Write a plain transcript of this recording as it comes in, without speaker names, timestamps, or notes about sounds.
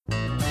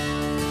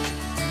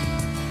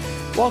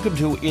Welcome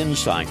to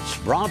Insights,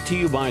 brought to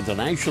you by the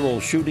National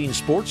Shooting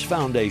Sports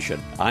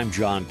Foundation. I'm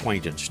John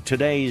Quaintance.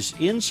 Today's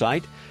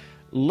Insight,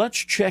 let's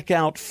check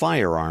out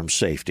firearm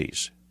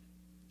safeties.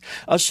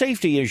 A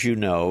safety, as you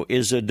know,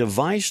 is a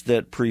device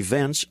that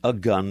prevents a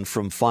gun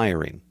from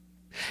firing.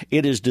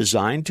 It is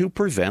designed to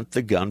prevent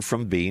the gun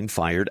from being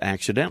fired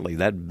accidentally.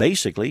 That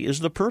basically is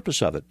the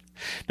purpose of it.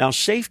 Now,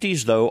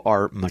 safeties, though,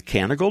 are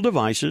mechanical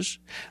devices.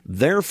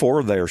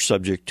 Therefore, they are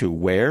subject to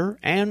wear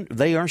and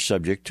they are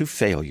subject to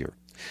failure.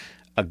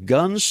 A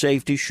gun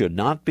safety should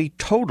not be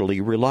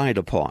totally relied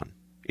upon.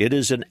 It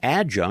is an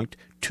adjunct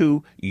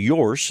to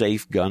your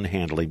safe gun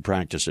handling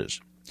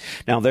practices.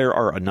 Now, there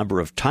are a number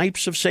of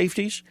types of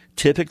safeties.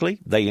 Typically,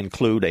 they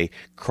include a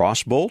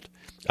crossbolt,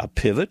 a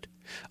pivot,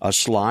 a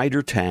slide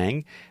or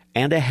tang,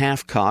 and a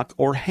half-cock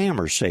or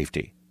hammer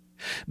safety.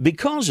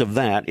 Because of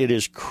that, it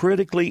is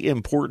critically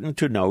important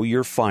to know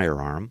your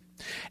firearm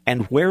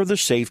and where the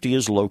safety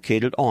is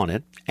located on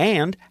it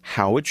and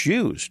how it's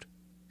used.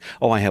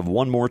 Oh, I have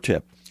one more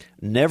tip.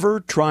 Never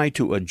try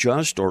to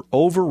adjust or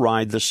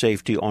override the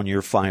safety on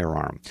your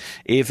firearm.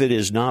 If it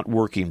is not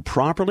working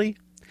properly,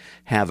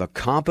 have a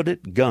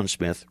competent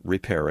gunsmith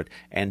repair it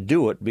and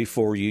do it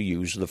before you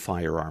use the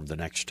firearm the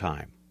next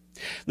time.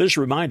 This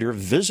reminder,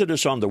 visit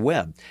us on the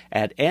web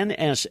at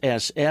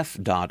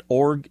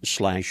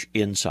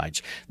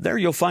nssf.org/insights. There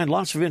you'll find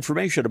lots of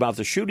information about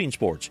the shooting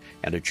sports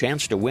and a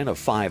chance to win a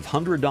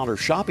 $500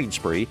 shopping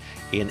spree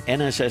in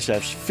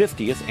NSSF's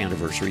 50th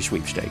anniversary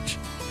sweepstakes.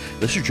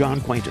 This is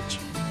John Quaintance.